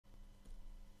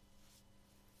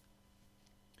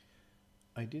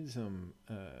I did some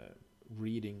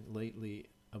reading lately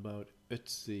about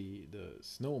Ötzi the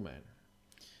Snowman,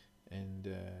 and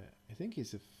I think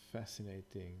he's a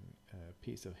fascinating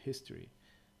piece of history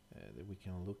that we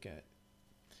can look at.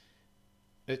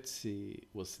 Ötzi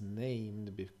was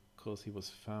named because he was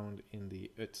found in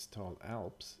the Ötztal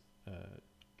Alps,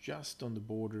 just on the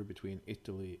border between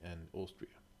Italy and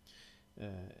Austria.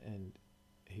 And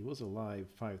he was alive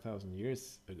 5,000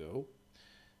 years ago,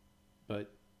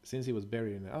 but since he was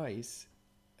buried in the ice,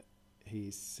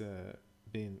 he's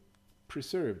been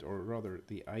preserved, or rather,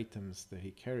 the items that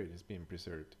he carried has been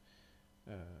preserved,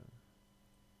 uh,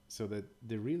 so that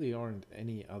there really aren't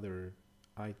any other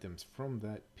items from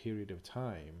that period of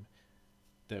time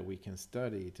that we can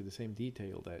study to the same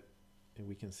detail that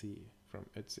we can see from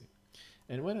Ötzi.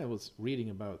 And when I was reading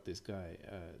about this guy,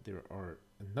 there are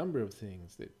a number of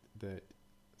things that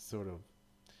sort of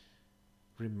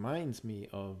reminds me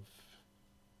of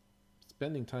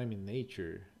spending time in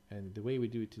nature and the way we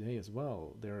do it today as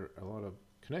well. There are a lot of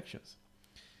connections.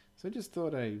 So I just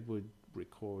thought I would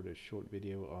record a short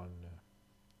video on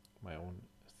my own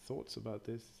thoughts about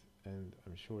this, and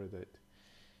I'm sure that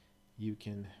you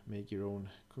can make your own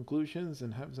conclusions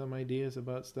and have some ideas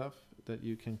about stuff that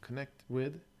you can connect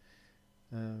with.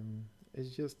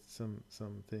 It's just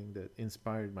something that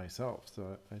inspired myself,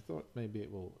 so I thought maybe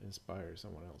it will inspire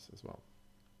someone else as well.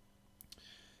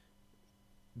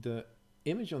 The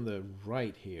image on the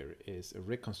right here is a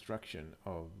reconstruction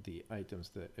of the items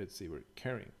that Ötzi were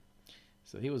carrying.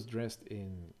 So he was dressed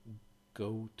in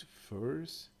goat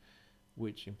furs,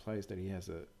 which implies that he has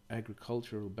an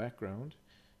agricultural background.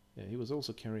 He was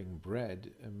also carrying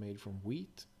bread made from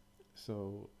wheat.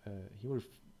 So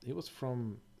he was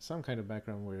from some kind of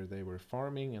background where they were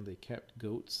farming and they kept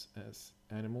goats as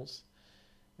animals.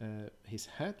 His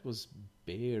hat was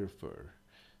bear fur,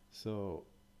 so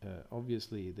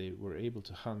obviously they were able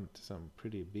to hunt some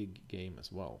pretty big game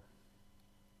as well.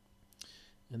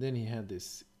 And then he had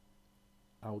this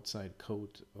outside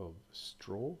coat of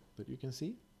straw that you can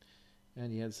see,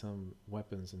 and he had some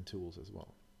weapons and tools as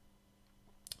well.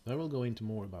 I will go into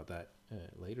more about that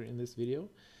later in this video.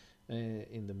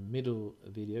 In the middle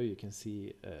video you can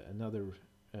see another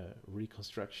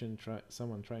reconstruction,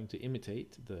 someone trying to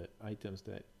imitate the items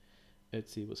that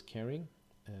Ötzi was carrying,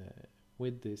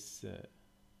 with this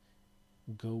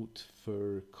goat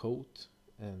fur coat,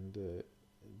 and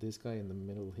this guy in the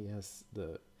middle, he has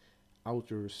the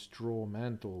outer straw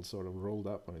mantle sort of rolled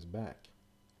up on his back.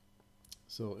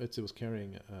 So Ötzi was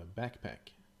carrying a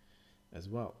backpack as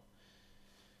well.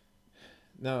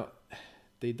 Now,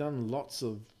 they done lots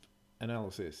of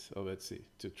analysis of Ötzi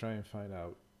to try and find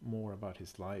out more about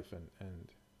his life and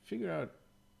figure out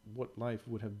what life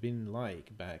would have been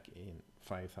like back in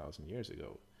 5,000 years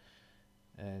ago.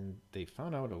 And they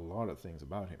found out a lot of things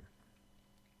about him.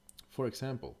 For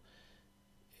example,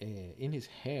 in his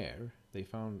hair they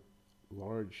found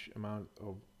large amount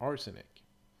of arsenic,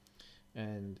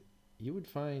 and you would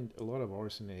find a lot of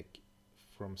arsenic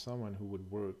from someone who would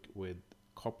work with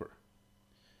copper.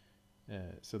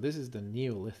 So this is the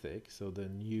Neolithic, so the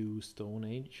new Stone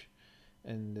Age,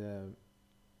 and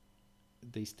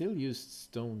they still used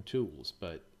stone tools,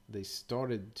 but they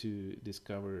started to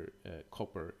discover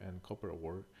copper and copper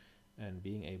ore and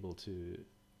being able to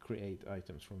create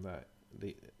items from that.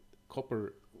 The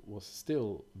copper was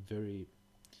still very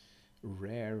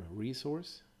rare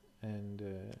resource, and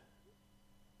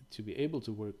to be able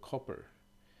to work copper,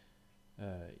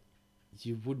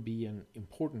 you would be an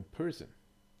important person,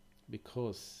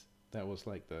 because that was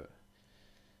like the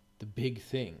big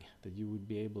thing, that you would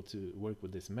be able to work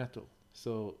with this metal.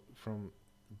 So from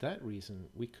that reason,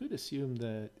 we could assume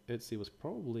that Ötzi was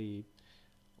probably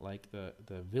like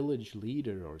the village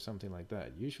leader or something like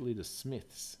that. Usually the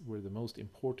smiths were the most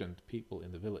important people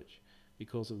in the village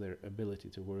because of their ability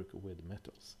to work with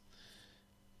metals.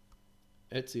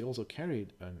 Ötzi also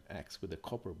carried an axe with a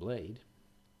copper blade,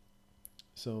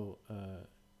 so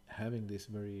having this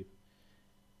very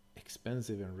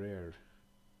expensive and rare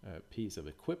piece of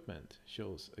equipment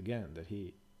shows again that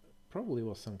he probably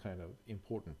was some kind of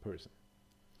important person.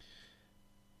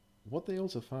 What they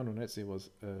also found on Ötzi was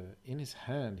in his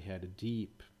hand he had a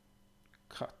deep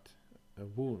cut, a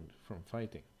wound from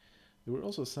fighting. There were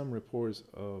also some reports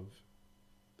of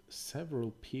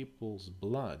several people's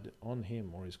blood on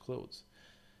him or his clothes,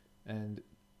 and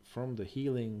from the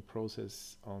healing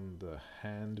process on the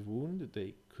hand wound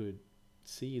they could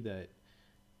see that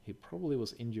he probably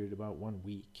was injured about 1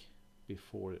 week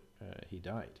before he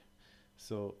died.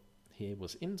 So he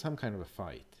was in some kind of a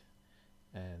fight,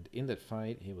 and in that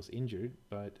fight he was injured,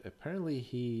 but apparently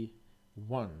he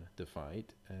won the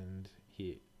fight, and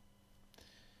he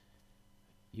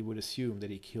you would assume that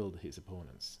he killed his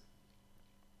opponents.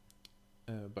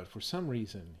 But for some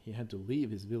reason, he had to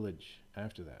leave his village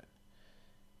after that.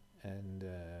 And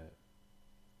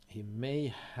he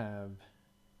may have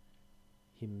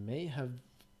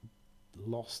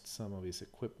lost some of his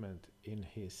equipment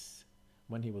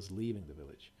when he was leaving the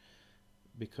village,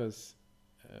 because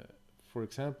for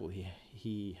example,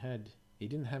 he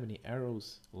didn't have any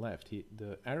arrows left.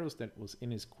 The arrows that was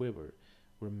in his quiver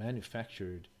were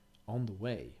manufactured on the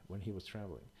way when he was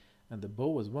traveling, and the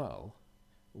bow as well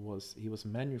he was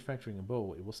manufacturing a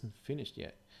bow. It wasn't finished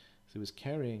yet, so he was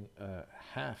carrying a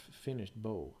half finished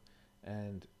bow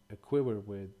and a quiver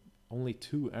with only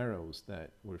 2 arrows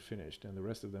that were finished, and the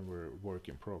rest of them were work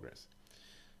in progress.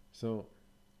 So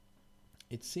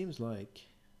it seems like,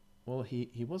 well,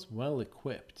 he was well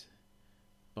equipped,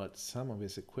 but some of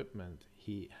his equipment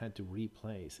he had to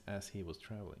replace as he was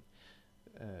traveling,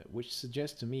 which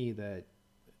suggests to me that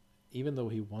even though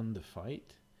he won the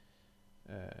fight,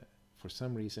 for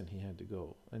some reason he had to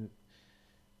go. And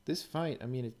this fight, I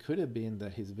mean, it could have been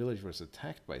that his village was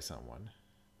attacked by someone,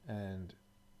 and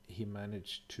he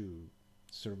managed to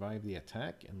survive the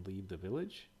attack and leave the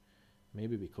village.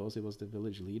 Maybe because he was the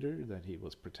village leader that he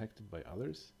was protected by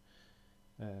others,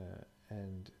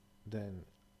 and then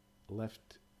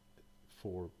left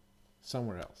for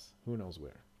somewhere else. Who knows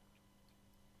where.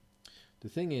 The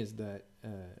thing is that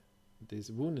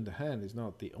this wound in the hand is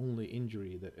not the only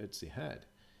injury that Ötzi had.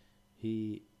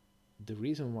 The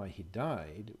reason why he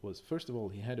died was, first of all,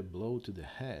 he had a blow to the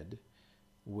head,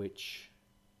 which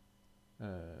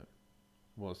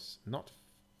was not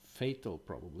fatal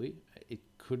probably. It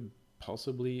could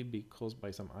possibly be caused by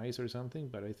some ice or something,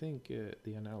 but I think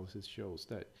the analysis shows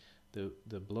that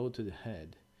the blow to the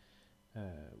head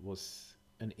was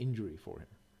an injury for him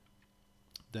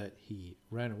that he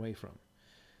ran away from.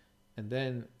 And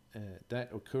then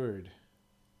that occurred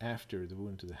after the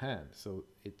wound to the hand, so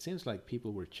it seems like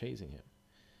people were chasing him.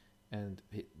 And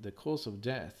the cause of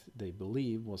death, they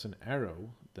believe, was an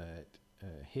arrow that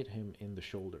hit him in the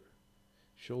shoulder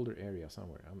area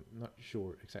somewhere. I'm not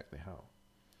sure exactly how.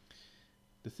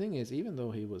 The thing is, even though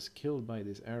he was killed by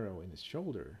this arrow in his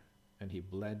shoulder, and he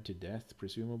bled to death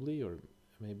presumably, or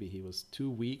maybe he was too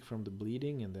weak from the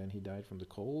bleeding and then he died from the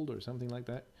cold or something like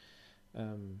that,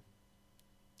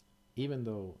 even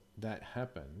though that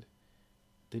happened,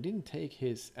 they didn't take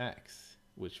his axe,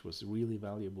 which was a really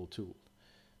valuable tool.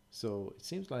 So it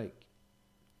seems like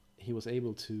he was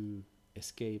able to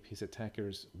escape his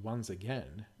attackers once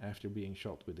again after being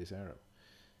shot with this arrow,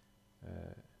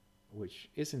 which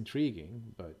is intriguing,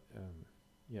 but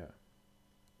yeah.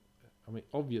 I mean,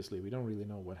 obviously we don't really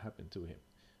know what happened to him.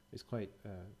 It's quite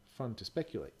fun to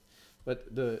speculate.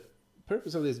 But the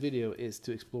purpose of this video is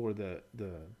to explore the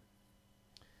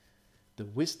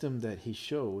wisdom that he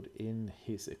showed in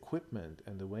his equipment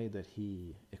and the way that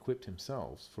he equipped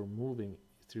himself for moving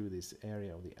through this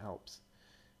area of the Alps,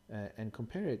 and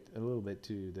compare it a little bit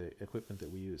to the equipment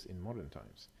that we use in modern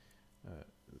times,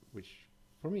 which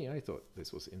for me, I thought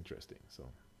this was interesting. So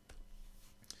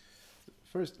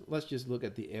first, let's just look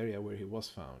at the area where he was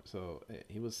found. So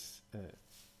he was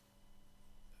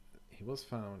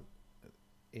found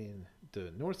in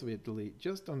the north of Italy,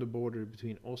 just on the border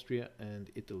between Austria and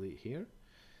Italy here.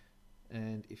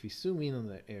 And if you zoom in on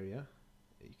that area,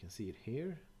 you can see it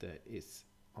here, that is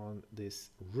on this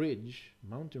ridge,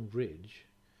 mountain ridge,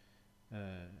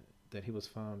 that he was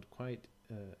found quite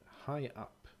high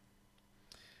up.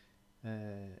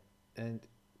 And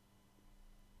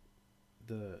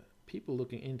the people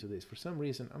looking into this, for some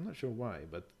reason, I'm not sure why,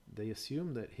 but they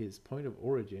assume that his point of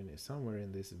origin is somewhere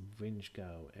in this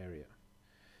Vinchgau area.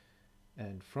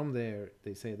 And from there,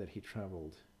 they say that he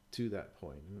traveled to that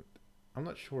point. And I'm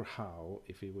not sure how,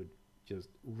 if he would just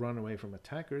run away from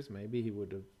attackers, maybe he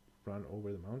would have run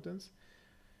over the mountains.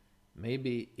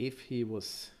 Maybe if he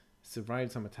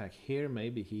survived some attack here,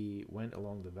 maybe he went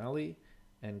along the valley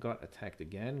and got attacked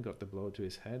again, got the blow to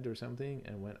his head or something,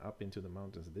 and went up into the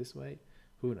mountains this way.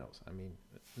 Who knows? I mean,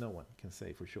 no one can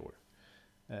say for sure.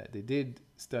 They did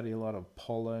study a lot of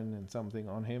pollen and something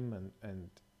on him, and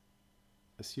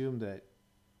assume that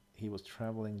he was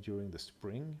traveling during the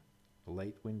spring,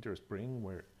 late winter, spring,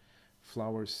 where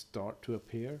flowers start to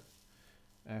appear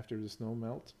after the snow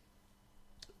melt.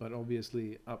 But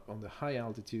obviously up on the high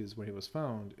altitudes where he was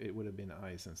found, it would have been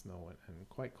ice and snow and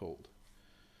quite cold.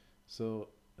 So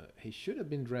he should have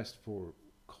been dressed for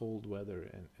cold weather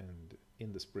and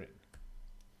in the spring.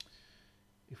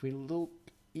 If we look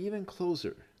even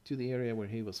closer to the area where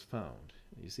he was found,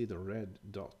 you see the red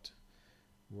dot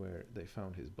where they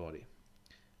found his body.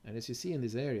 And as you see in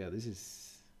this area, this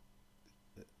is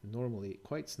normally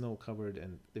quite snow covered,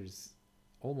 and there's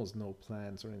almost no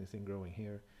plants or anything growing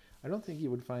here. I don't think you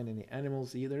would find any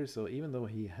animals either, so even though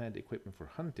he had equipment for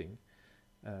hunting,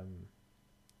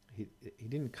 he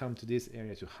didn't come to this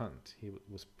area to hunt. He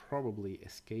was probably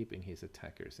escaping his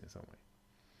attackers in some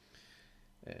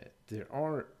way. There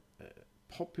are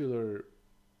popular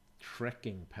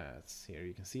trekking paths here.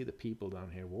 You can see the people down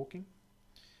here walking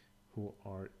who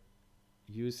are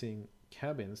using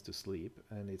cabins to sleep,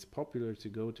 and it's popular to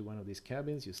go to one of these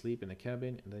cabins. You sleep in a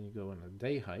cabin and then you go on a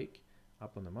day hike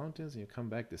up on the mountains, and you come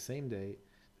back the same day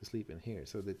to sleep in here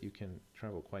so that you can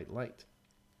travel quite light.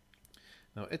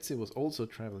 Now Ötzi was also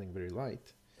traveling very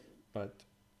light, but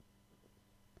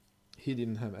he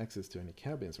didn't have access to any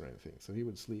cabins or anything, so he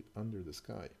would sleep under the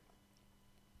sky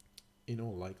in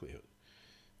all likelihood.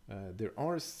 There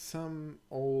are some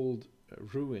old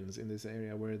ruins in this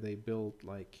area where they built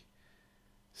like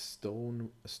a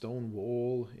stone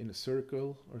wall in a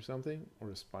circle or something, or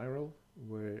a spiral,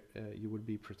 where you would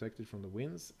be protected from the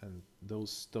winds, and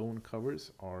those stone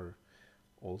covers are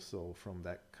also from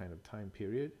that kind of time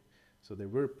period. So there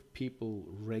were people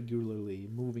regularly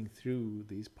moving through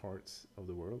these parts of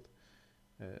the world,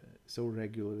 so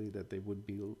regularly that they would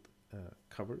build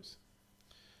covers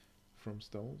from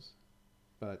stones.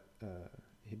 But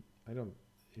he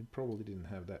probably didn't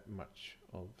have that much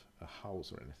of a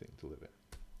house or anything to live in,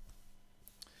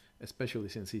 especially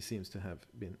since he seems to have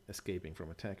been escaping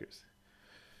from attackers.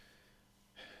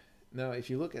 Now, if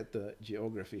you look at the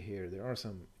geography here, there are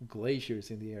some glaciers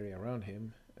in the area around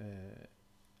him.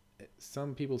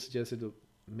 Some people suggested that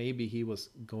maybe he was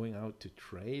going out to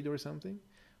trade or something,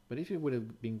 but if he would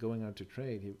have been going out to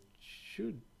trade, he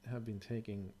should have been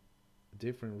taking a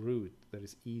different route that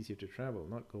is easier to travel,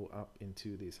 not go up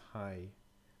into these high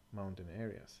mountain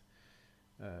areas.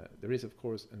 There is, of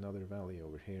course, another valley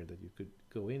over here that you could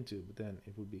go into, but then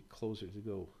it would be closer to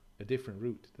go a different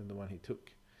route than the one he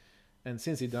took. And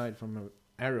since he died from an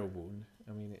arrow wound,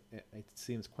 I mean, it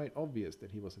seems quite obvious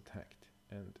that he was attacked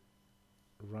and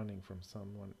running from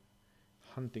someone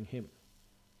hunting him.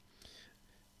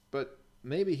 But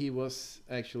maybe he was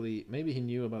actually, maybe he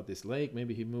knew about this lake,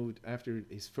 maybe he moved after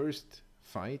his first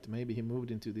fight, maybe he moved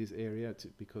into this area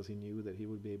because he knew that he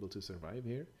would be able to survive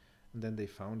here. And then they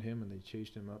found him and they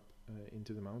chased him up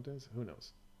into the mountains. Who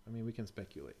knows? I mean, we can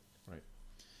speculate, right?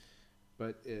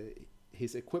 But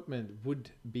his equipment would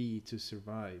be to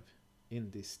survive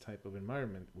in this type of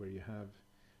environment where you have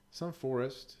some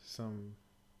forest, some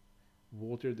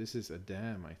water. This is a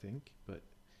dam, I think, but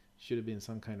should have been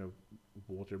some kind of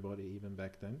water body even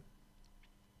back then.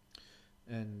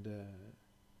 And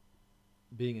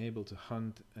being able to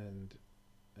hunt and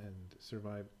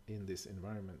survive in this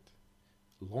environment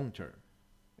long term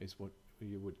is what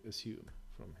you would assume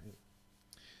from him.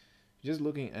 Just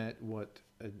looking at what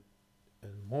a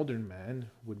modern man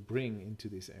would bring into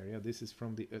this area. This is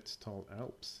from the Ötzi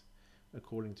Alps,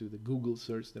 according to the Google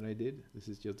search that I did. This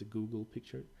is just a Google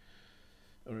picture,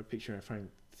 or a picture I find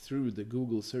through the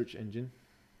Google search engine.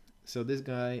 So this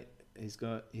guy,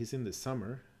 he's in the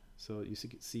summer, so you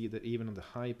see that even on the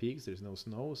high peaks there's no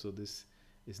snow, so this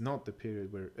is not the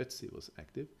period where Ötzi was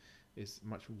active. It's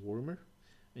much warmer,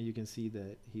 and you can see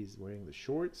that he's wearing the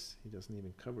shorts. He doesn't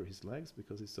even cover his legs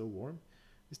because it's so warm.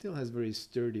 He still has very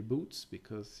sturdy boots,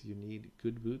 because you need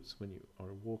good boots when you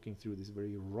are walking through this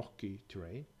very rocky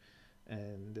terrain.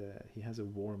 And he has a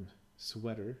warm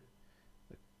sweater,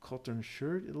 a cotton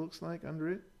shirt it looks like under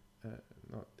it.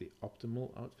 Not the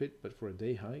optimal outfit, but for a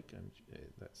day hike,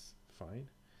 that's fine.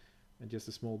 And just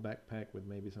a small backpack with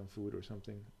maybe some food or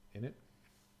something in it.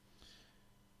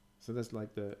 So that's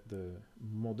like the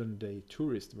modern day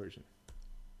tourist version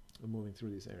of moving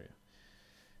through this area.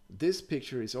 This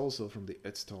picture is also from the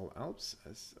Ötzi Alps,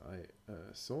 as I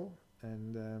saw,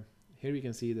 and here you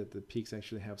can see that the peaks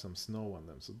actually have some snow on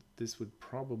them, so this would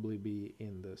probably be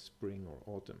in the spring or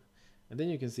autumn. And then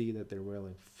you can see that they're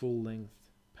wearing full-length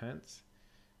pants.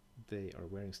 They are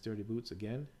wearing sturdy boots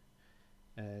again,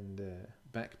 and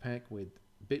backpack with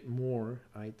a bit more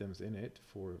items in it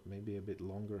for maybe a bit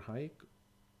longer hike,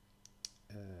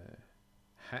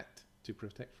 hat to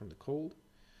protect from the cold,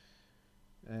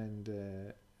 and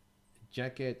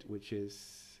jacket which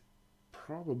is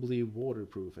probably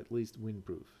waterproof, at least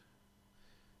windproof.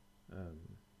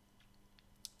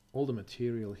 All the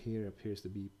material here appears to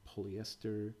be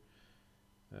polyester,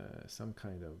 some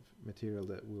kind of material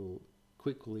that will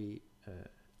quickly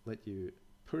let you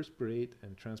perspirate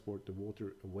and transport the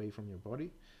water away from your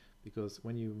body, because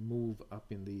when you move up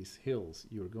in these hills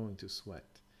you're going to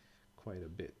sweat quite a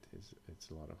bit. It's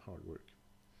a lot of hard work.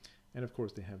 And of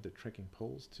course they have the trekking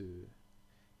poles to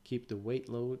keep the weight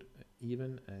load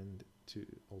even, and to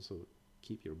also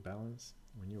keep your balance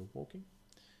when you're walking.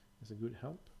 is a good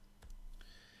help.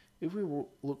 If we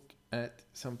look at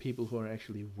some people who are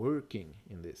actually working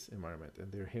in this environment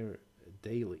and they're here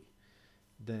daily,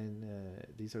 then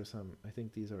these are some, I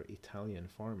think these are Italian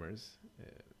farmers,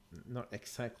 not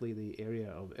exactly the area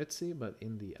of Ötzi, but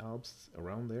in the Alps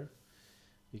around there.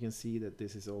 You can see that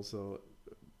this is also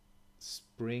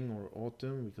spring or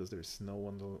autumn because there's snow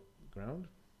on the ground.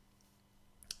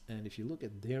 And if you look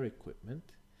at their equipment,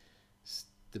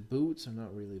 the boots are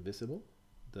not really visible.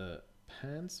 The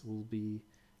pants will be,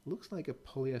 looks like a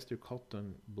polyester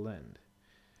cotton blend,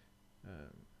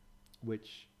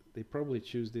 which they probably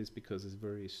choose this because it's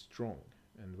very strong.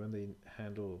 And when they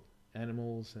handle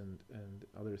animals and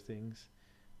other things,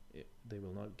 they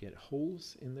will not get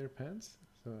holes in their pants.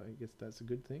 So I guess that's a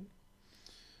good thing.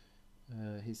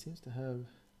 He seems to have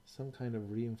some kind of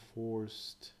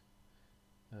reinforced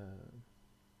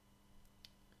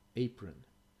apron,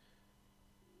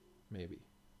 maybe,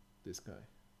 this guy,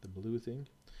 the blue thing.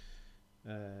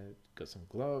 Got some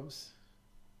gloves.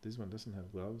 This one doesn't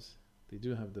have gloves. They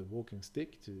do have the walking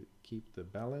stick to keep the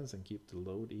balance and keep the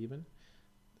load even.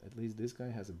 At least this guy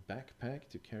has a backpack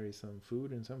to carry some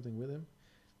food and something with him.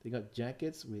 They got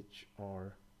jackets which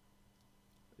are,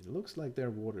 it looks like they're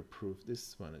waterproof.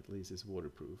 This one at least is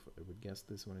waterproof. I would guess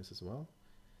this one is as well.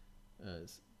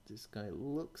 This guy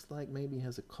looks like maybe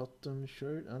has a cotton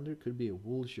shirt under, could be a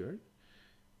wool shirt.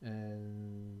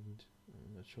 And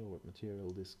I'm not sure what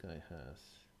material this guy has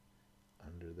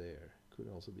under there. Could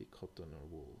also be cotton or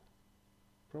wool.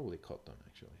 Probably cotton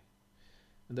actually.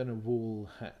 And then a wool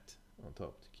hat on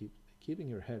top to keeping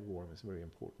your head warm is very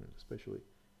important, especially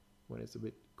when it's a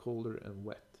bit colder and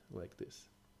wet like this.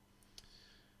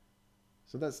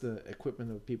 So that's the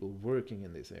equipment of people working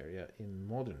in this area in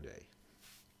modern day.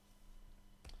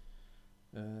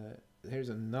 Here's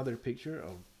another picture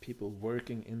of people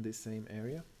working in this same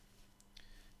area.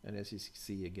 And as you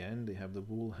see again, they have the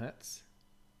wool hats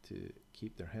to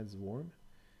keep their heads warm.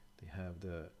 They have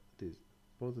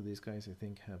both of these guys I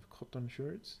think have cotton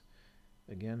shirts.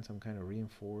 Again, some kind of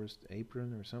reinforced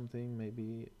apron or something,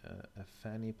 maybe a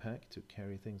fanny pack to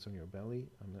carry things on your belly.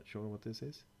 I'm not sure what this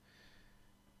is.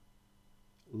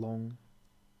 Long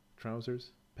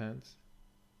trousers, pants,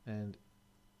 and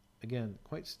again,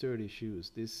 quite sturdy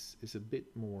shoes. This is a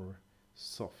bit more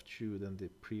soft shoe than the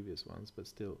previous ones, but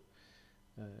still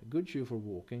good shoe for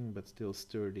walking, but still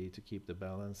sturdy to keep the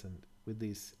balance. And with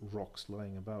these rocks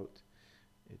lying about,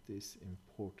 it is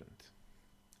important.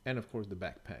 And of course the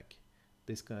backpack.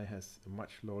 This guy has a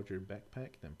much larger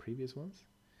backpack than previous ones.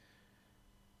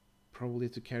 Probably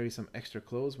to carry some extra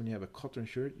clothes. When you have a cotton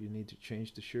shirt, you need to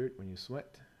change the shirt when you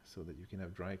sweat so that you can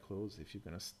have dry clothes if you're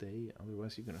going to stay.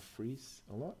 Otherwise you're going to freeze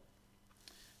a lot.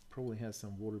 Probably has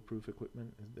some waterproof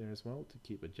equipment there as well to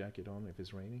keep a jacket on if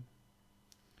it's raining.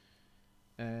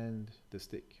 And the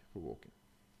stick for walking.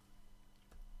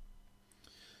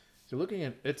 So looking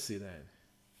at Ötzi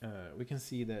then, we can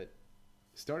see that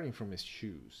starting from his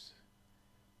shoes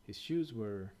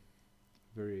were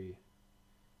very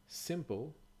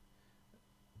simple.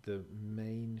 The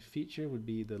main feature would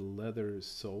be the leather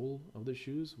sole of the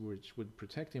shoes, which would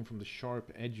protect him from the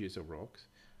sharp edges of rocks,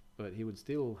 but he would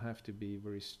still have to be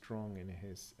very strong in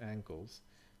his ankles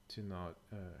to not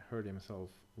hurt himself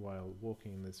while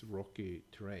walking in this rocky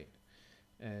terrain.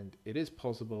 And it is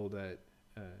possible that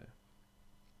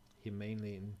he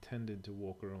mainly intended to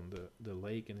walk around the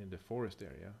lake and in the forest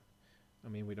area. I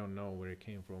mean, we don't know where he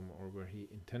came from or where he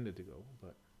intended to go,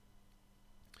 but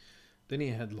then he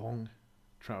had long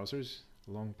trousers,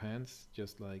 long pants,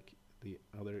 just like the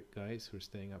other guys who are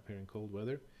staying up here in cold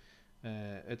weather.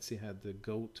 Ötzi had the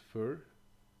goat fur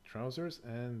trousers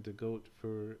and the goat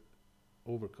fur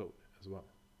overcoat as well.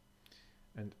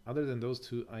 And other than those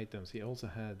two items, he also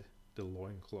had the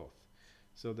loincloth.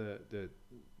 So the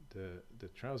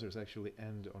trousers actually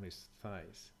end on his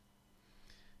thighs.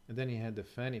 And then he had the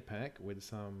fanny pack with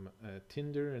some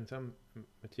tinder and some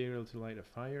material to light a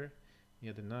fire. He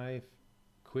had the knife,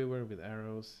 quiver with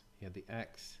arrows. He had the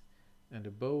axe and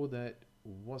a bow that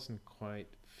wasn't quite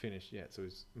finished yet. So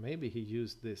maybe he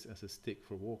used this as a stick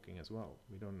for walking as well.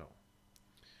 We don't know.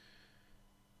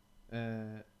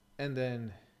 And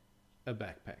then a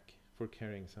backpack for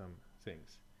carrying some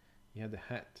things. He had the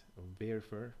hat of bear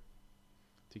fur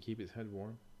to keep his head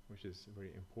warm, which is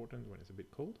very important when it's a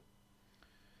bit cold.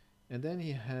 And then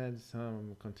he had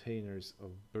some containers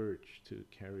of birch to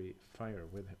carry fire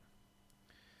with him.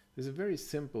 It's a very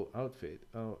simple outfit.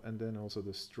 Oh, and then also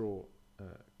the straw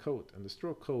coat. And the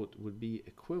straw coat would be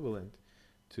equivalent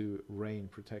to rain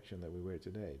protection that we wear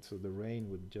today. So the rain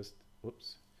would just,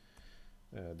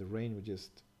 the rain would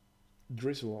just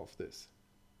drizzle off this.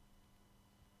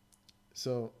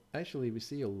 So actually, we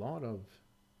see a lot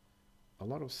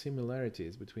of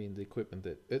similarities between the equipment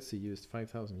that Ötzi used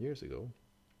 5,000 years ago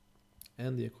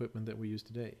and the equipment that we use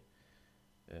today.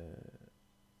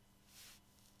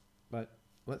 But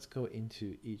let's go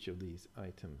into each of these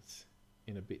items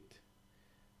in a bit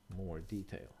more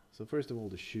detail. So first of all,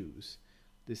 the shoes.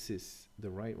 This is the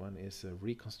right one is a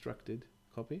reconstructed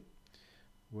copy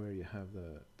where you have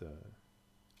the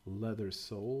leather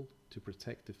sole to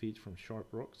protect the feet from sharp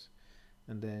rocks,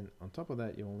 and then on top of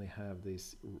that you only have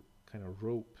this kind of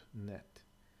rope net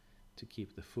to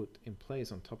keep the foot in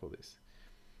place on top of this.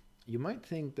 You might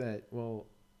think that, well,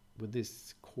 with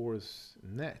this coarse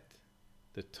net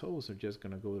the toes are just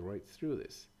going to go right through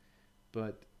this,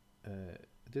 but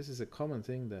this is a common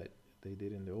thing that they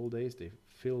did in the old days. They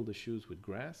filled the shoes with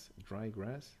grass, dry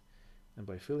grass, and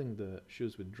by filling the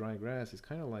shoes with dry grass, it's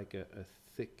kind of like a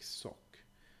thick sock,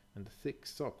 and the thick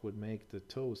sock would make the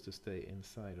toes to stay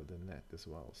inside of the net as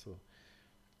well. So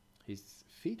his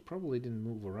feet probably didn't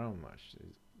move around much.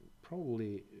 It's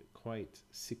probably quite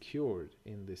secured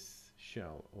in this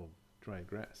shell of dry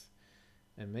grass,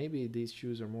 and maybe these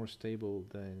shoes are more stable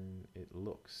than it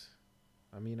looks.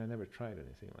 I mean, I never tried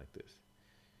anything like this.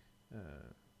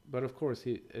 But of course,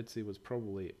 Ötzi was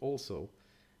probably also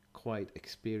quite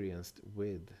experienced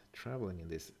with traveling in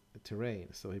this terrain,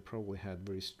 so he probably had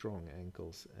very strong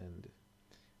ankles and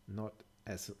not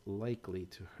as likely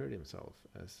to hurt himself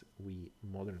as we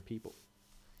modern people.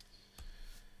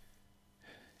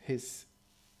 His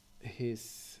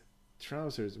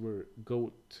trousers were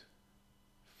goat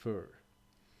fur,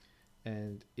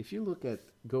 and if you look at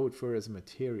goat fur as a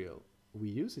material, we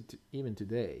use it even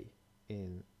today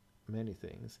in many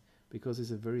things because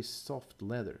it's a very soft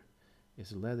leather.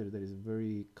 It's a leather that is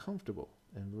very comfortable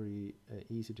and very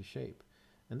easy to shape.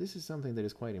 And this is something that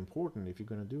is quite important if you're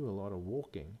going to do a lot of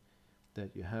walking,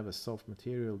 that you have a soft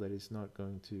material that is not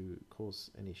going to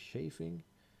cause any chafing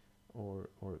or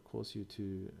cause you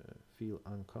to feel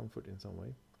uncomfort in some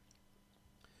way.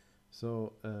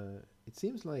 So it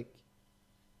seems like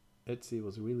Ötzi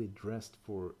was really dressed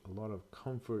for a lot of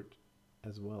comfort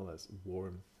as well as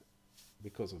warmth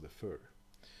because of the fur.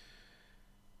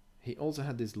 He also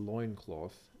had this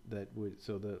loincloth that would,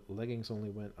 so the leggings only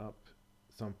went up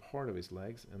some part of his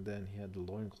legs, and then he had the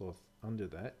loincloth under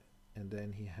that, and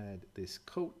then he had this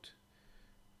coat,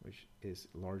 which is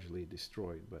largely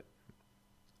destroyed, but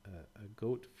a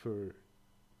goat fur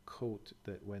coat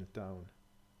that went down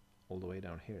all the way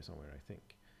down here somewhere, I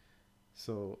think.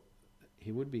 So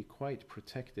he would be quite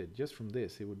protected just from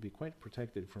this. He would be quite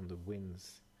protected from the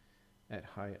winds at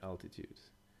high altitudes.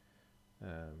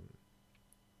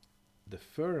 The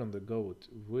fur on the goat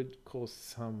would cause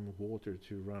some water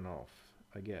to run off,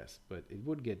 I guess, but it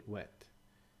would get wet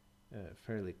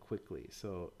fairly quickly.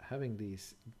 So having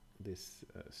this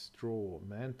straw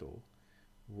mantle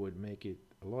would make it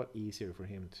a lot easier for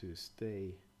him to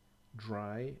stay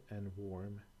dry and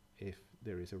warm if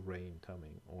there is a rain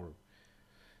coming or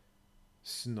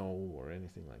snow or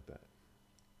anything like that.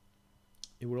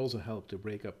 It would also help to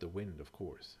break up the wind, of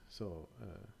course. So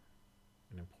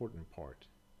an important part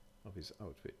of his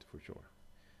outfit for sure.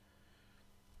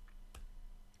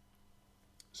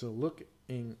 So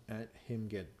looking at him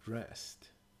get dressed,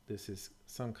 this is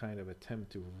some kind of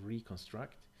attempt to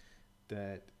reconstruct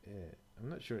that. I'm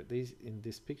not sure. In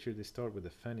this picture they start with a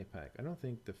fanny pack. I don't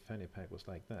think the fanny pack was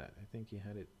like that. I think he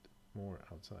had it more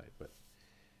outside, but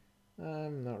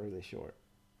I'm not really sure.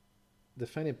 The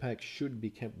fanny pack should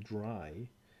be kept dry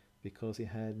because he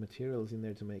had materials in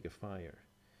there to make a fire.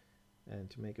 And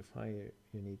to make a fire,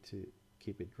 you need to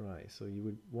keep it dry. So you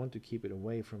would want to keep it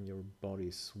away from your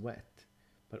body's sweat,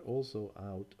 but also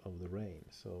out of the rain.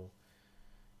 So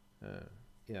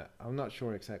yeah, I'm not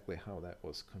sure exactly how that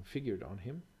was configured on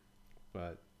him,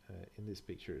 but in these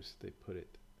pictures they put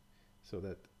it so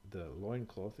that the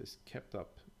loincloth is kept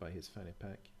up by his fanny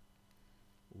pack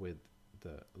with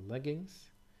the leggings,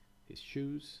 his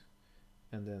shoes,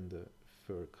 and then the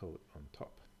fur coat on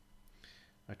top.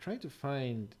 I tried to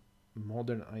find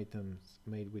modern items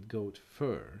made with goat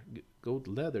fur. Goat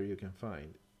leather you can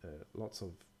find, lots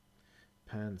of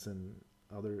pants and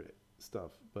other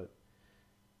stuff, but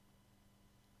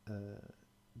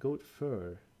goat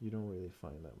fur you don't really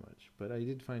find that much. But I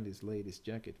did find his latest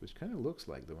jacket, which kind of looks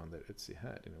like the one that Ötzi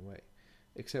had in a way,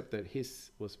 except that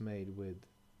his was made with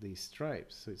these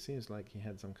stripes, so it seems like he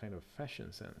had some kind of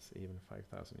fashion sense even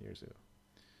 5,000 years ago.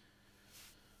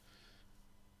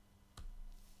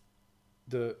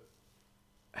 The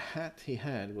hat he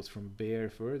had was from bear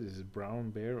fur. This is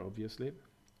brown bear, obviously.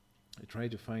 I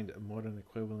tried to find a modern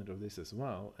equivalent of this as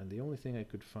well, and the only thing I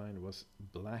could find was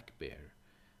black bear,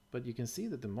 but you can see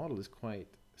that the model is quite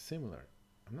similar.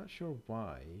 I'm not sure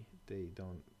why they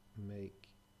don't make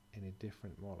any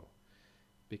different model,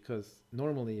 because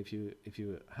normally if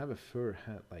you have a fur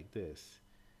hat like this,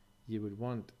 you would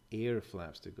want air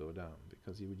flaps to go down,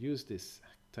 because you would use this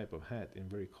type of hat in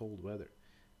very cold weather,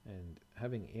 and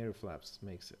having air flaps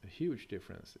makes a huge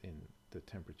difference in the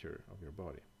temperature of your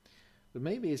body. But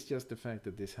maybe it's just the fact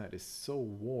that this hat is so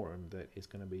warm that it's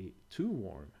going to be too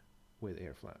warm with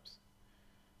air flaps.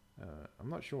 I'm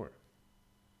not sure.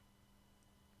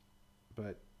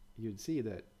 But you'd see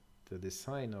that the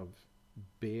design of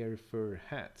bear fur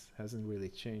hats hasn't really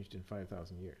changed in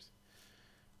 5,000 years,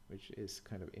 which is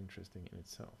kind of interesting in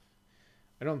itself.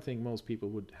 I don't think most people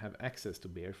would have access to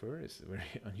bear fur. It's very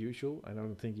unusual. I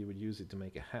don't think you would use it to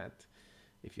make a hat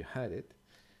if you had it.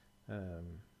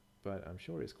 But I'm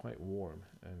sure it's quite warm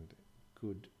and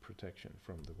good protection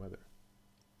from the weather.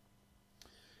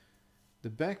 The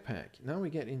backpack. Now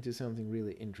we get into something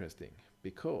really interesting,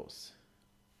 because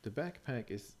the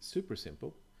backpack is super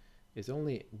simple. It's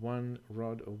only one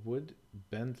rod of wood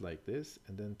bent like this,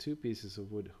 and then two pieces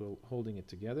of wood holding it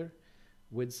together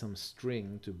with some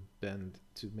string to bend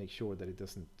to make sure that it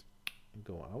doesn't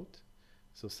go out.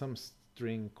 So some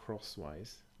string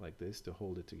crosswise like this to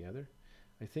hold it together.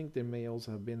 I think there may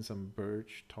also have been some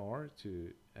birch tar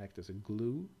to act as a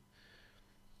glue.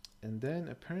 And then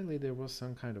apparently there was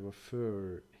some kind of a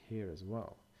fur here as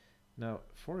well. Now,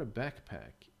 for a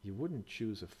backpack, you wouldn't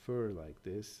choose a fur like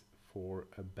this for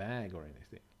a bag or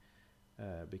anything,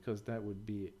 because that would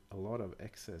be a lot of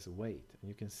excess weight. And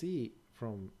you can see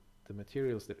from the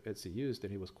materials that Ötzi used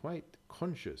that he was quite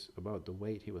conscious about the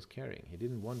weight he was carrying. He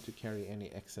didn't want to carry any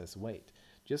excess weight,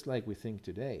 just like we think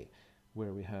today,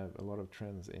 where we have a lot of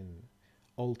trends in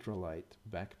ultralight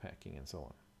backpacking and so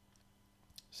on.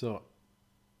 So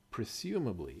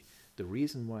presumably the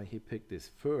reason why he picked this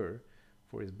fur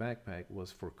for his backpack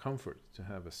was for comfort, to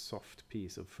have a soft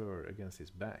piece of fur against his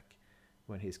back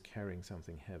when he's carrying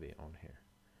something heavy on here.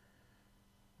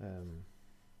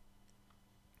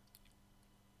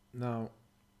 Now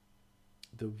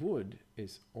the wood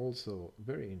is also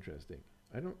very interesting.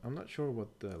 I'm not sure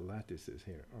what the lattices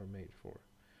here are made for,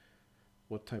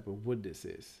 what type of wood this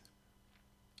is,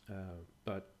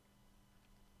 but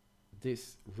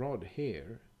this rod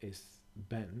here is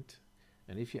bent,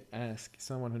 and if you ask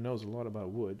someone who knows a lot about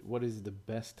wood what is the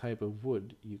best type of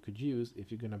wood you could use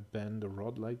if you're going to bend a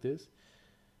rod like this,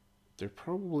 they're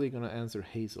probably going to answer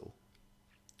hazel.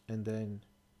 And then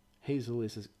hazel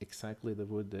is exactly the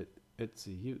wood that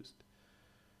Ötzi used.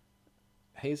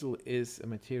 Hazel is a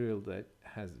material that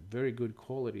has very good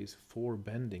qualities for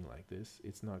bending like this.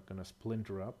 It's not going to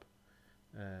splinter up,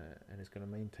 and it's going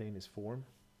to maintain its form.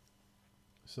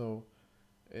 So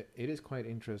it is quite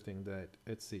interesting that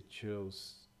Ötzi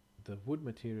chose the wood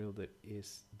material that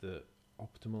is the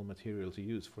optimal material to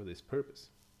use for this purpose.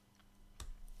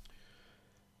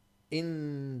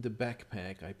 In the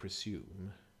backpack, I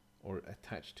presume, or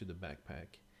attached to the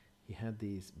backpack, he had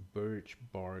these birch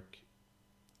bark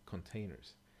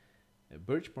containers.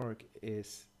 Birch bark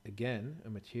is again a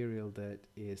material that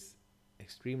is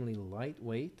extremely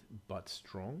lightweight but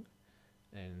strong,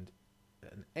 and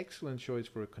an excellent choice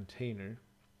for a container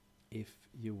if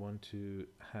you want to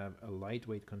have a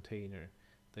lightweight container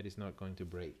that is not going to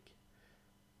break.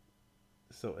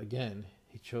 So again,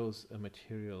 he chose a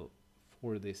material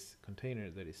for this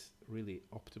container that is really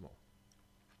optimal.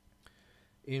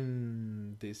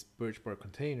 In this birch bark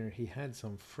container, he had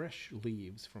some fresh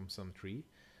leaves from some tree,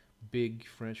 big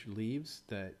fresh leaves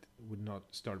that would not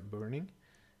start burning.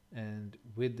 And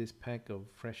with this pack of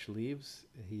fresh leaves,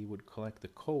 he would collect the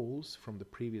coals from the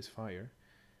previous fire,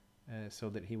 so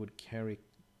that he would carry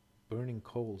burning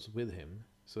coals with him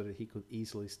so that he could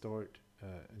easily start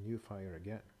a new fire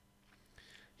again.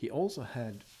 He also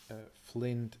had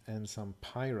flint and some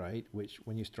pyrite, which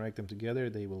when you strike them together,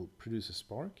 they will produce a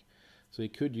spark. So he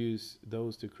could use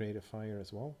those to create a fire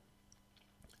as well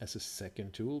as a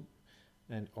second tool.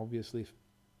 And obviously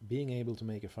being able to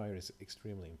make a fire is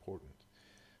extremely important.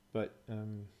 But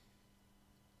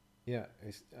yeah,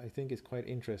 I think it's quite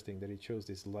interesting that he chose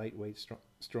this lightweight,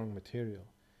 strong material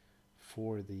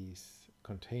for these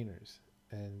containers.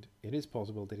 And it is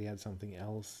possible that he had something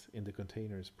else in the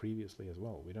containers previously as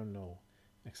well. We don't know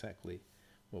exactly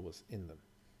what was in them.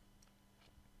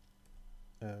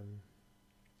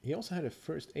 He also had a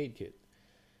first aid kit.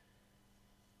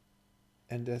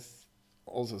 And that's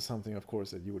also something, of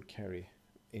course, that you would carry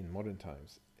in modern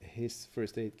times. His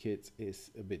first aid kit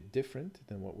is a bit different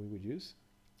than what we would use.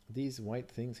 These white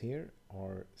things here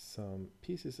are some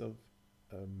pieces of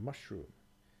a mushroom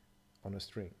on a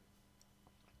string.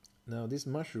 Now this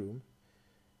mushroom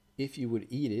if you would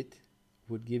eat it,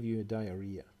 would give you a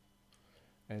diarrhea.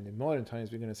 And in modern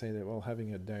times, we're going to say that, well,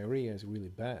 having a diarrhea is really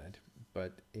bad.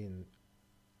 But in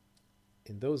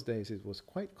those days, it was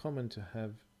quite common to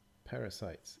have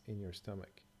parasites in your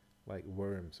stomach, like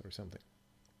worms or something.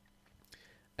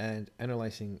 And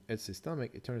analyzing Ötzi's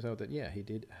stomach, it turns out that, yeah, he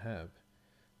did have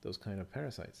those kind of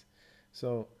parasites.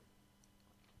 So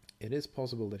it is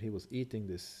possible that he was eating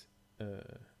this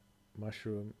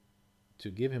mushroom to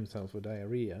give himself a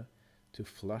diarrhea to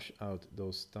flush out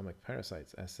those stomach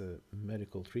parasites as a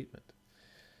medical treatment.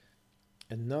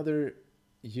 Another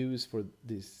use for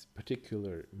this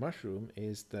particular mushroom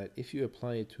is that if you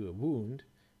apply it to a wound,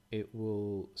 it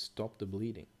will stop the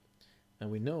bleeding. And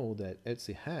we know that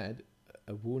Ötzi had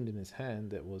a wound in his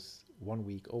hand that was 1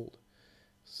 week old.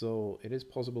 So it is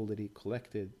possible that he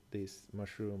collected this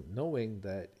mushroom knowing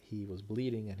that he was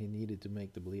bleeding and he needed to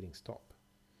make the bleeding stop.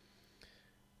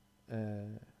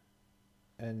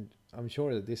 And I'm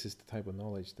sure that this is the type of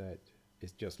knowledge that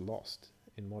is just lost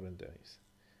in modern days.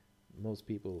 Most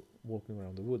people walking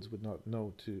around the woods would not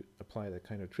know to apply that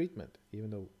kind of treatment,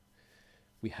 even though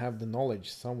we have the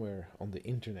knowledge somewhere on the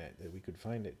internet that we could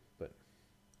find it. But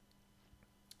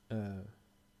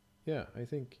yeah, I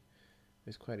think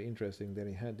it's quite interesting that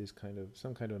he had this kind of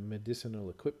some kind of medicinal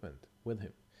equipment with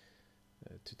him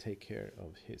to take care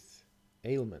of his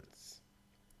ailments.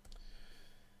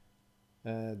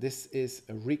 This is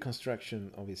a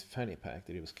reconstruction of his fanny pack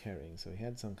that he was carrying. So he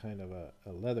had some kind of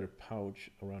a leather pouch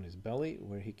around his belly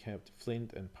where he kept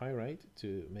flint and pyrite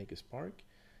to make a spark,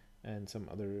 and some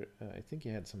other, I think he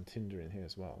had some tinder in here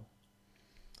as well.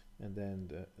 And then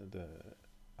the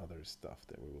other stuff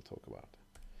that we will talk about.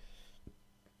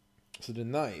 So the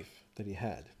knife that he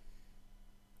had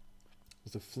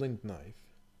was a flint knife.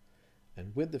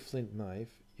 And with the flint knife,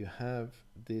 you have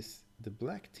this, the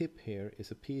black tip here is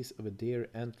a piece of a deer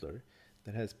antler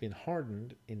that has been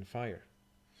hardened in fire.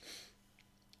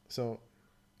 So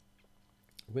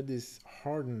with this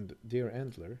hardened deer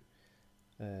antler,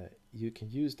 you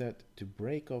can use that to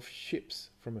break off chips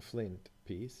from a flint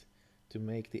piece to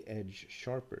make the edge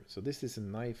sharper. So this is a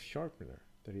knife sharpener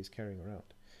that he's carrying around.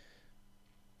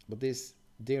 But this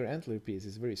deer antler piece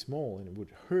is very small and it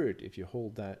would hurt if you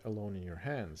hold that alone in your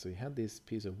hand. So he had this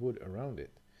piece of wood around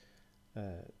it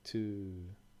to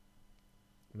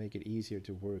make it easier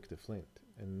to work the flint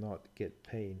and not get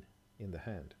pain in the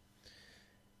hand.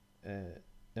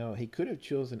 Now he could have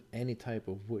chosen any type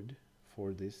of wood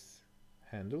for this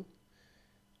handle,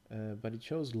 but he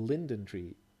chose linden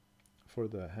tree for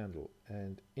the handle.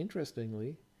 And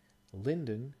interestingly,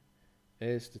 linden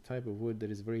is the type of wood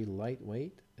that is very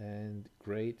lightweight and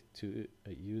great to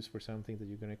use for something that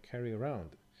you're going to carry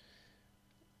around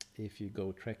if you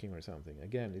go trekking or something.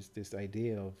 Again, it's this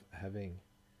idea of having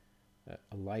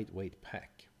a lightweight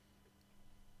pack.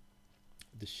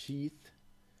 The sheath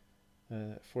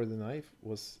for the knife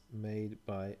was made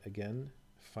by, again,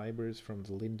 fibers from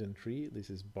the linden tree. This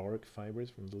is bark fibers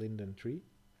from the linden tree.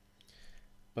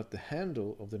 But the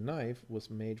handle of the knife was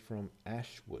made from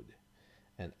ash wood.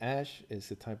 And ash is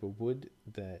a type of wood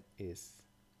that is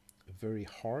very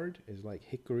hard. It's like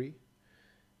hickory.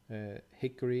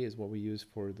 Hickory is what we use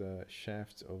for the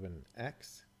shafts of an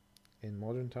axe in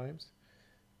modern times.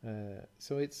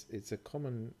 So it's a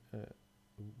common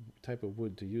type of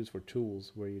wood to use for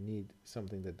tools where you need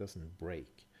something that doesn't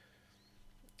break.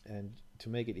 And to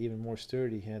make it even more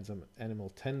sturdy, he had some animal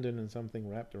tendon and something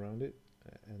wrapped around it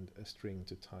and a string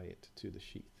to tie it to the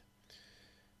sheath.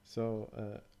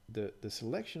 So the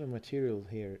selection of material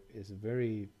here is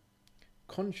very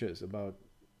conscious about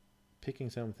picking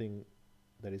something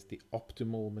that is the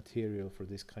optimal material for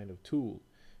this kind of tool,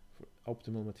 for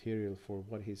optimal material for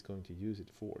what he's going to use it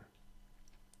for,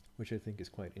 which I think is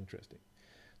quite interesting.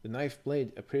 The knife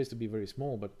blade appears to be very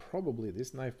small, but probably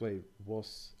this knife blade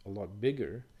was a lot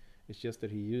bigger. It's just that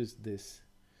he used this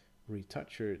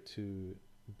retoucher to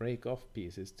break off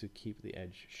pieces to keep the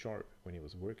edge sharp when he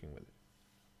was working with it.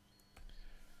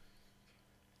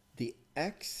 The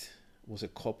axe was a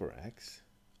copper axe,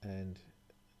 and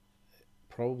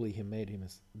probably he made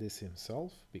this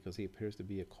himself because he appears to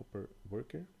be a copper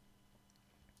worker.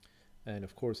 And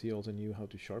of course he also knew how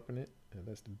to sharpen it, and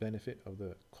that's the benefit of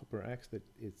the copper axe, that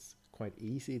it's quite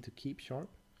easy to keep sharp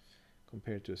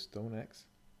compared to a stone axe.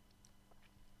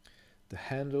 The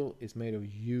handle is made of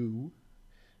yew,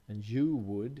 and yew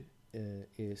wood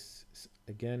is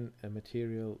again a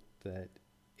material that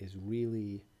is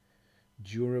really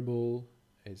durable.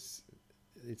 It's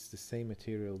the same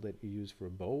material that you use for a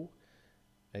bow.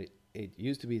 It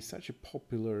used to be such a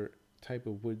popular type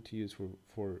of wood to use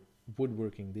for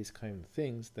woodworking, these kind of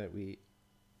things, that we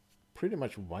pretty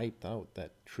much wiped out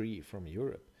that tree from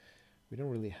Europe. We don't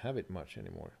really have it much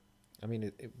anymore. I mean,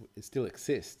 it still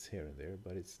exists here and there,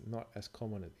 but it's not as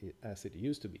common as it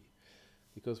used to be,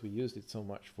 because we used it so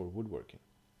much for woodworking.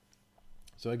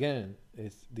 So again,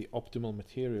 it's the optimal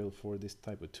material for this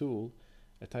type of tool,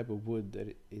 a type of wood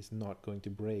that is not going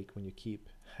to break when you keep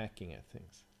hacking at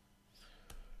things.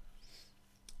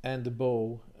 And the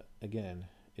bow, again,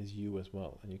 is yew as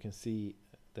well. And you can see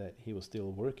that he was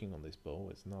still working on this bow.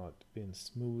 It's not been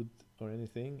smooth or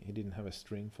anything. He didn't have a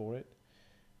string for it.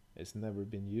 It's never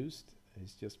been used.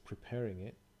 He's just preparing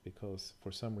it because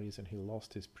for some reason he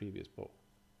lost his previous bow.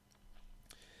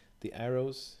 The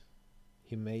arrows,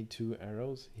 he made 2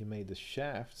 arrows. He made the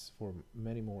shafts for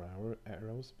many more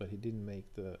arrows, but he didn't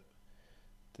make the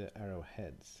arrow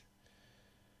heads.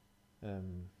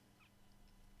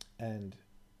 And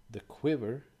the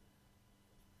quiver,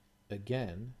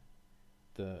 again,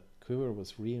 the quiver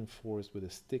was reinforced with a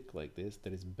stick like this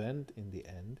that is bent in the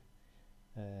end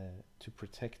to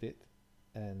protect it.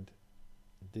 And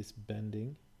this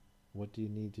bending, what do you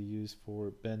need to use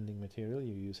for bending material?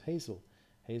 You use hazel.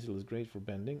 Hazel is great for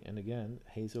bending, and again,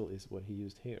 hazel is what he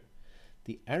used here.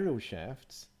 The arrow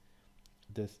shafts,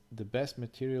 the best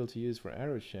material to use for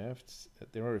arrow shafts,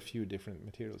 there are a few different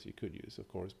materials you could use, of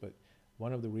course, but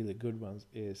one of the really good ones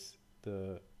is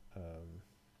the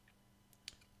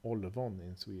Ollevon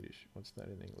in Swedish. What's that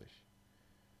in English?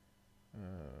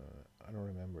 I don't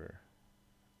remember.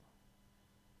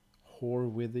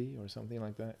 Horwithy or something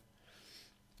like that.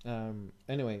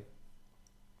 Anyway,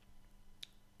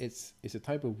 it's a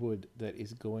type of wood that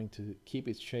is going to keep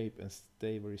its shape and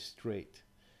stay very straight,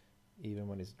 even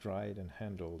when it's dried and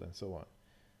handled and so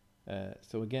on.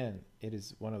 So again, it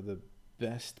is one of the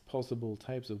best possible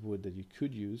types of wood that you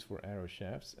could use for arrow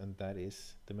shafts, and that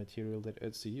is the material that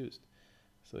Ötzi used.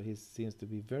 So he seems to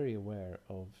be very aware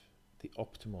of the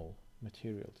optimal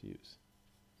material to use.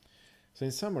 So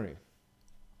in summary,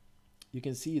 you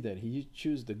can see that he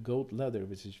chose the goat leather,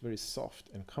 which is very soft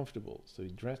and comfortable, so he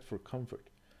dressed for comfort.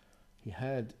 He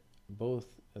had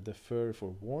both the fur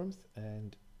for warmth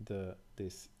and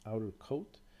this outer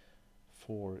coat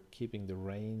for keeping the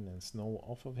rain and snow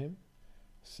off of him,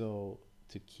 so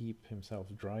to keep himself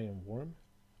dry and warm,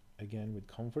 again with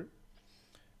comfort.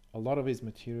 A lot of his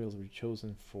materials were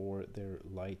chosen for their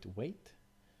light weight,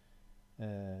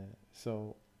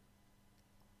 so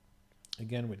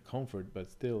again with comfort, but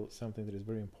still something that is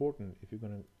very important if you're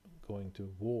going to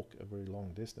walk a very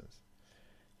long distance.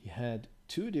 He had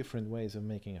 2 different ways of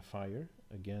making a fire,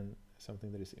 again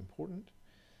something that is important.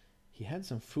 He had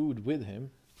some food with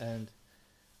him, and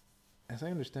as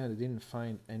I understand, he didn't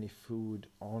find any food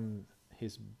on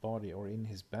his body or in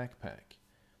his backpack.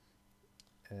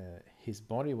 His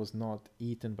body was not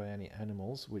eaten by any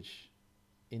animals, which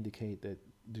indicate that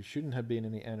there shouldn't have been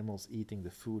any animals eating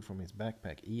the food from his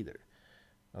backpack either.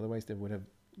 Otherwise they would have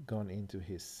gone into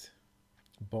his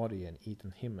body and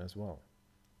eaten him as well.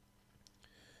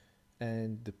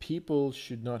 And the people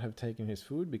should not have taken his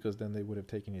food, because then they would have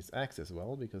taken his axe as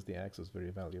well, because the axe was very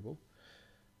valuable.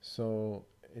 So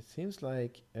it seems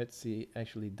like Ötzi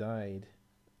actually died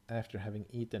after having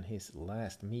eaten his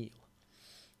last meal.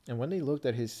 And when they looked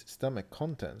at his stomach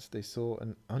contents, they saw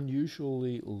an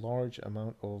unusually large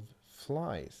amount of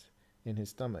flies in his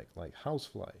stomach, like house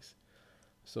flies.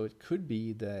 So it could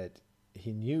be that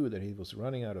he knew that he was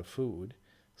running out of food,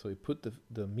 so he put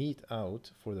the meat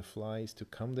out for the flies to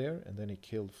come there, and then he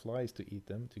killed flies to eat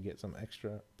them to get some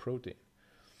extra protein.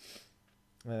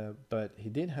 But he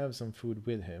did have some food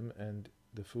with him, and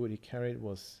the food he carried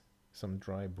was some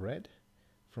dry bread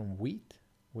from wheat,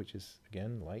 which is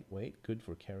again lightweight, good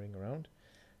for carrying around.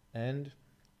 And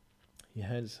he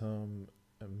had some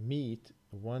meat.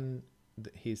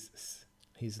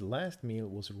 His last meal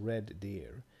was red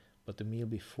deer, but the meal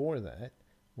before that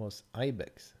was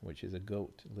ibex, which is a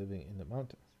goat living in the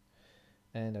mountains.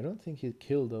 And I don't think he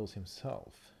killed those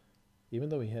himself, even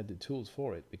though he had the tools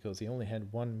for it, because he only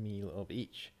had 1 meal of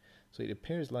each. So it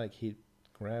appears like he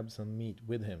grabbed some meat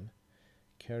with him,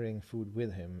 carrying food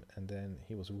with him, and then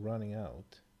he was running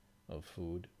out of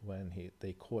food when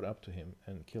they caught up to him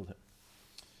and killed him.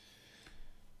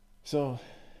 So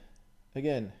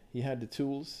again, he had the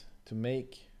tools to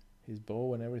make his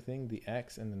bow and everything, the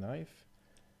axe and the knife.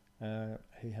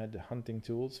 He had the hunting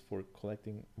tools for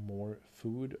collecting more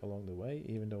food along the way,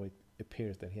 even though it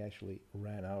appears that he actually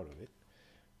ran out of it.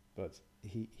 But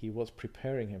he was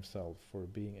preparing himself for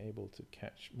being able to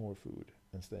catch more food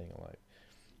and staying alive.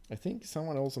 I think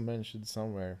someone also mentioned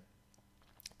somewhere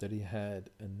that he had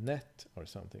a net or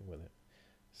something with him.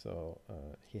 So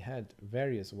he had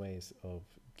various ways of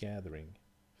gathering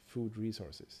food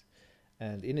resources.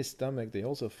 And in his stomach, they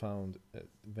also found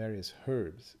various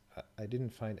herbs. I didn't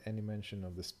find any mention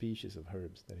of the species of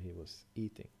herbs that he was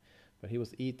eating, but he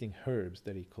was eating herbs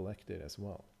that he collected as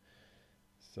well.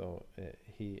 So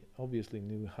he obviously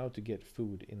knew how to get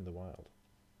food in the wild.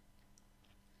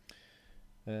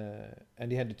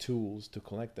 And he had the tools to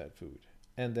collect that food.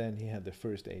 And then he had the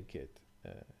first aid kit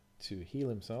to heal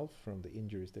himself from the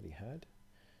injuries that he had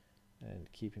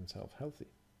and keep himself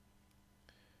healthy.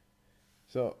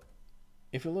 So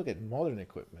if we look at modern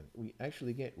equipment, we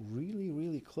actually get really,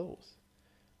 really close.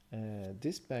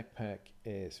 This backpack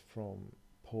is from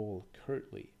Paul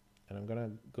Kirtley, and I'm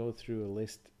gonna go through a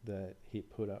list that he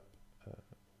put up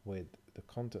with the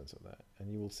contents of that,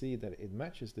 and you will see that it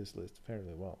matches this list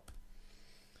fairly well.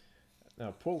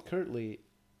 Now, Paul Kirtley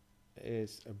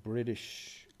is a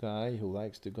British guy who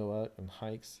likes to go out on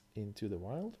hikes into the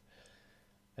wild,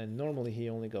 and normally he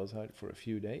only goes out for a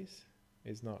few days.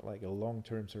 It's not like a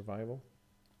long-term survival,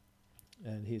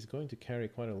 and he's going to carry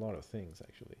quite a lot of things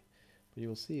actually, but you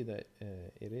will see that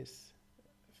it is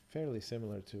fairly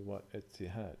similar to what Ötzi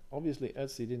had. Obviously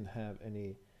Ötzi didn't have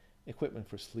any equipment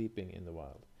for sleeping in the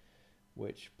wild,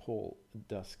 which Paul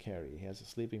does carry. He has a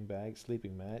sleeping bag,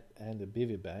 sleeping mat, and a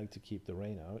bivy bag to keep the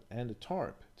rain out, and a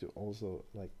tarp to also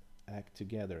like act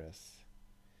together as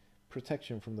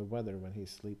protection from the weather when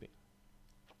he's sleeping.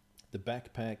 The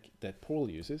backpack that Paul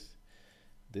uses,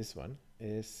 this one,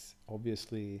 is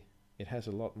obviously, it has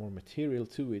a lot more material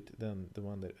to it than the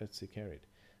one that Ötzi carried.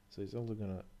 So it's also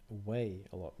gonna weigh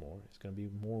a lot more. It's gonna be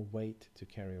more weight to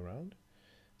carry around.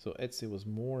 So Ötzi was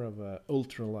more of a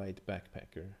ultralight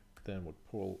backpacker than what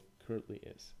Paul Kirtley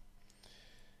is.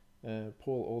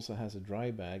 Paul also has a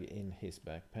dry bag in his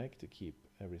backpack to keep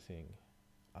everything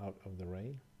out of the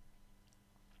rain.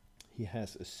 He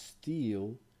has a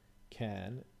steel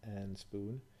can and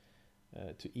spoon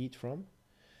to eat from,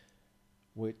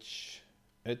 which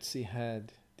Ötzi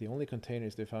had. The only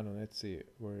containers they found on Ötzi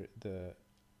were the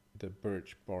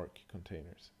birch bark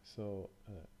containers. So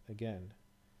again,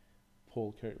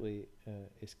 Paul Kirtley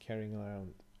is carrying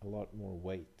around a lot more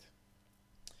weight.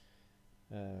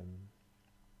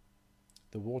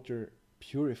 The water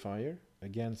purifier,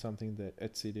 again something that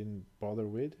Ötzi didn't bother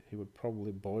with. He would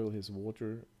probably boil his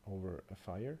water over a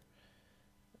fire,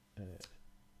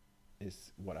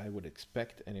 is what I would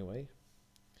expect anyway.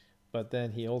 But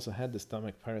then he also had the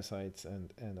stomach parasites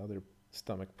and other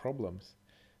stomach problems.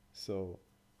 So,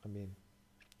 I mean,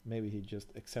 maybe he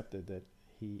just accepted that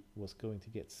he was going to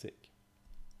get sick.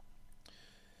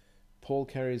 Paul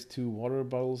carries 2 water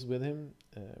bottles with him,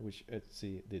 which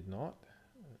Ötzi did not.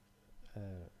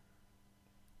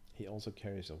 He also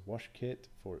carries a wash kit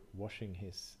for washing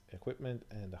his equipment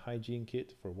and a hygiene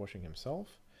kit for washing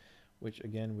himself, which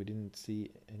again we didn't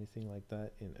see anything like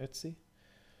that in Ötzi.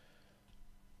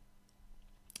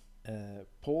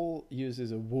 Paul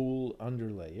uses a wool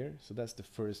underlayer, so that's the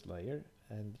first layer,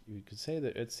 and you could say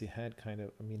that Ötzi had kind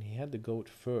of, I mean, he had the goat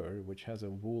fur, which has a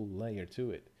wool layer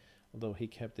to it, although he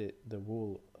kept the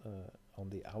wool on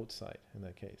the outside in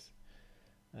that case.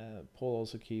 Paul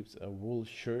also keeps a wool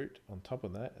shirt on top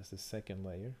of that as the second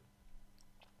layer,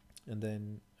 and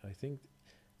then I think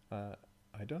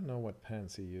I don't know what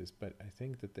pants he used, but I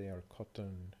think that they are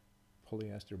cotton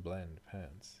polyester blend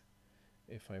pants,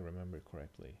 if I remember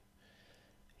correctly.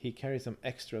 He carries some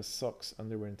extra socks,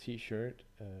 underwear, and t-shirt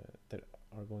that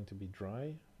are going to be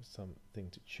dry, something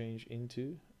to change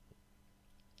into.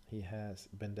 He has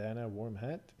bandana, warm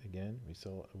hat. Again, we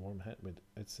saw a warm hat with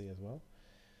Ötzi as well.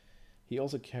 He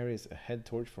also carries a head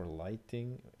torch for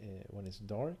lighting when it's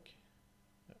dark,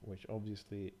 which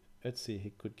obviously Ötzi, he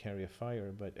could carry a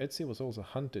fire, but Ötzi was also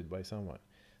hunted by someone.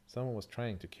 Someone was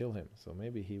trying to kill him, so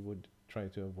maybe he would try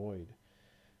to avoid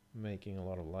making a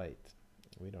lot of light.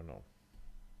 We don't know.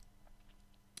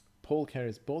 Paul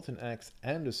carries both an axe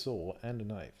and a saw and a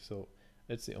knife, so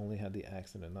Ötzi only had the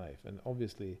axe and a knife, and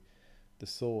obviously the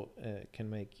saw can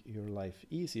make your life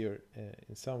easier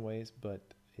in some ways,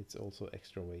 but it's also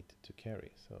extra weight to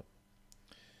carry. So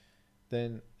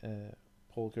then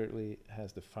Paul Kirtley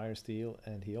has the fire steel,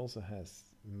 and he also has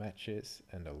matches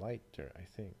and a lighter, I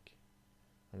think.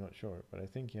 I'm not sure, but I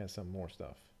think he has some more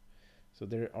stuff. So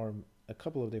there are a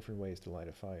couple of different ways to light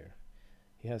a fire.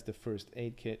 He has the first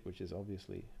aid kit, which is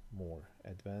obviously more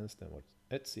advanced than what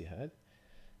Ötzi had.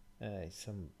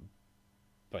 Some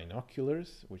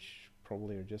binoculars, which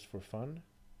probably are just for fun.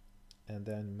 And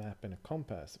then map and a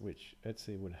compass, which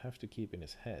Ötzi would have to keep in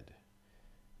his head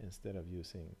instead of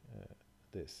using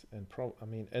this. And I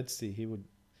mean, Ötzi, he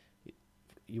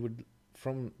would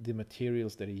from the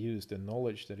materials that he used, the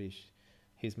knowledge that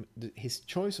his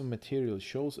choice of materials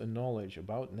shows a knowledge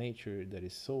about nature that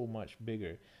is so much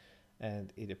bigger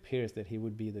and it appears that he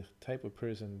would be the type of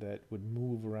person that would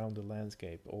move around the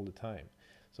landscape all the time.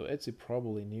 So Ötzi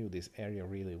probably knew this area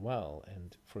really well,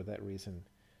 and for that reason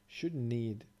shouldn't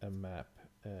need a map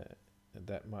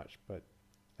that much. But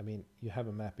I mean, you have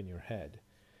a map in your head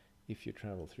if you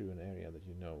travel through an area that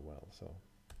you know well. So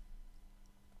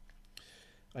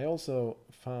I also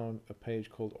found a page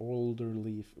called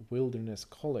Alderleaf Wilderness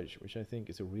College, which I think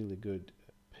is a really good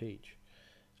page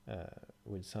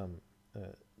with some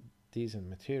decent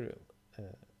material.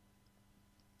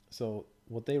 So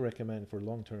what they recommend for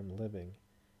long-term living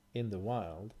in the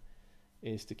wild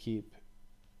is to keep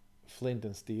flint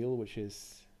and steel, which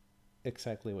is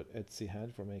exactly what Ötzi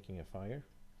had for making a fire.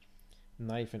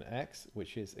 Knife and axe,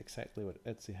 which is exactly what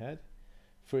Ötzi had.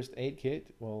 First aid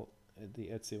kit, well, the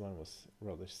Ötzi one was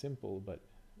rather simple, but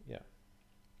yeah.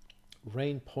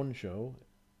 Rain poncho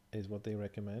is what they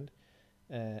recommend,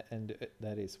 and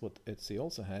that is what Ötzi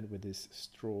also had with his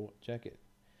straw jacket.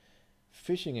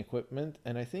 Fishing equipment,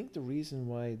 and I think the reason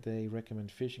why they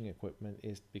recommend fishing equipment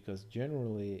is because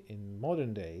generally in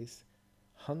modern days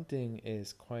hunting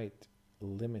is quite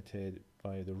limited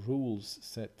by the rules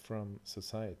set from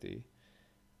society,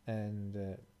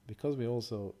 and because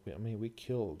we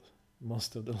killed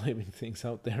most of the living things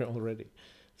out there already,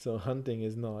 so hunting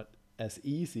is not as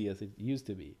easy as it used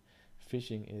to be.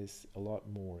 Fishing is a lot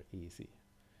more easy.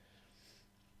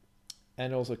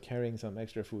 And also carrying some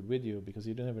extra food with you, because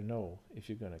you never know if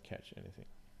you're going to catch anything.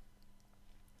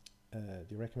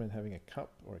 They recommend having a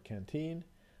cup or a canteen,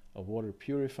 a water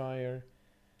purifier,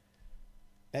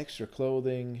 extra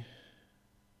clothing,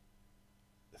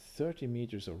 30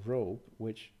 meters of rope,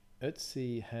 which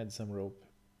Ötzi had some rope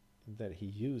that he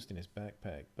used in his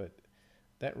backpack, but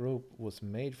that rope was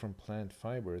made from plant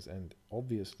fibers, and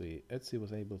obviously Ötzi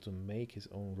was able to make his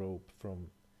own rope from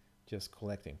just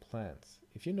collecting plants.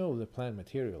 If you know the plant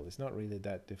material, it's not really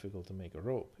that difficult to make a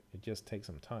rope. It just takes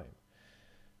some time.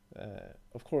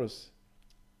 Of course,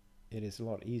 it is a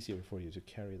lot easier for you to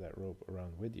carry that rope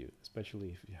around with you, especially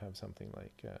if you have something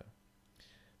like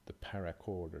the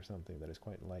paracord or something that is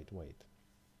quite lightweight.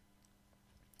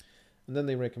 And then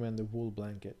they recommend the wool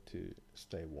blanket to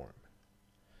stay warm.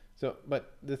 So,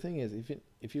 but the thing is,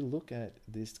 if you look at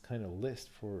this kind of list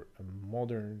for a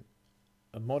modern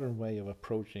way of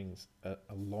approaching a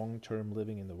long-term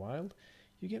living in the wild,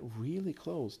 you get really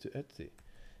close to Ötzi.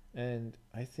 And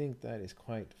I think that is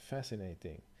quite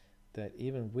fascinating, that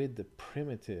even with the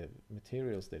primitive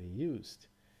materials that he used,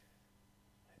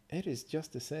 it is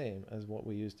just the same as what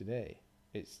we use today.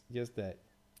 It's just that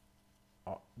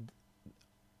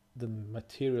the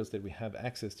materials that we have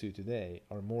access to today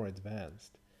are more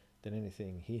advanced than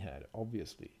anything he had,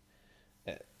 obviously.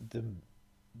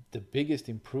 The biggest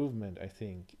improvement, I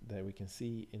think, that we can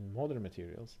see in modern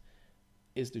materials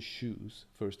is the shoes,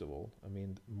 first of all. I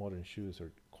mean, modern shoes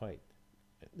are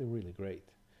they're really great.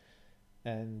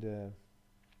 And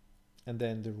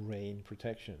then the rain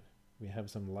protection. We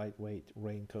have some lightweight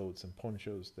raincoats and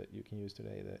ponchos that you can use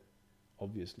today that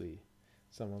obviously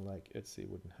someone like Ötzi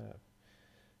wouldn't have.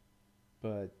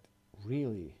 But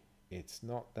really, it's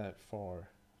not that far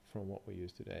from what we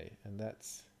use today, and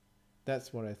that's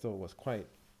what I thought was quite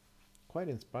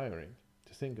inspiring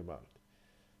to think about.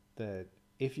 That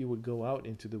if you would go out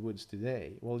into the woods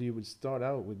today, well, you would start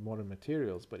out with modern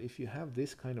materials, but if you have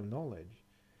this kind of knowledge,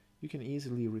 you can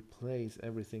easily replace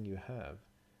everything you have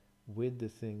with the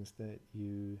things that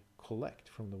you collect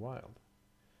from the wild.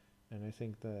 And I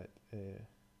think that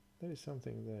that is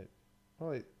something that,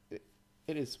 well,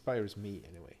 it inspires me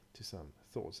anyway to some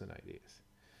thoughts and ideas.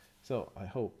 So I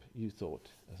hope you thought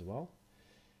as well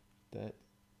that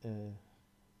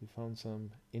you found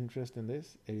some interest in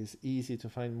this. It is easy to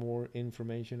find more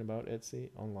information about Ötzi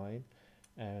online,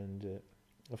 and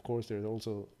of course there's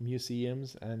also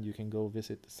museums, and you can go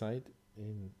visit the site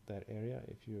in that area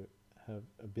if you have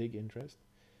a big interest.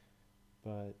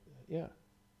 But yeah,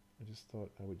 I just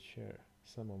thought I would share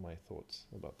some of my thoughts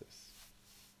about this.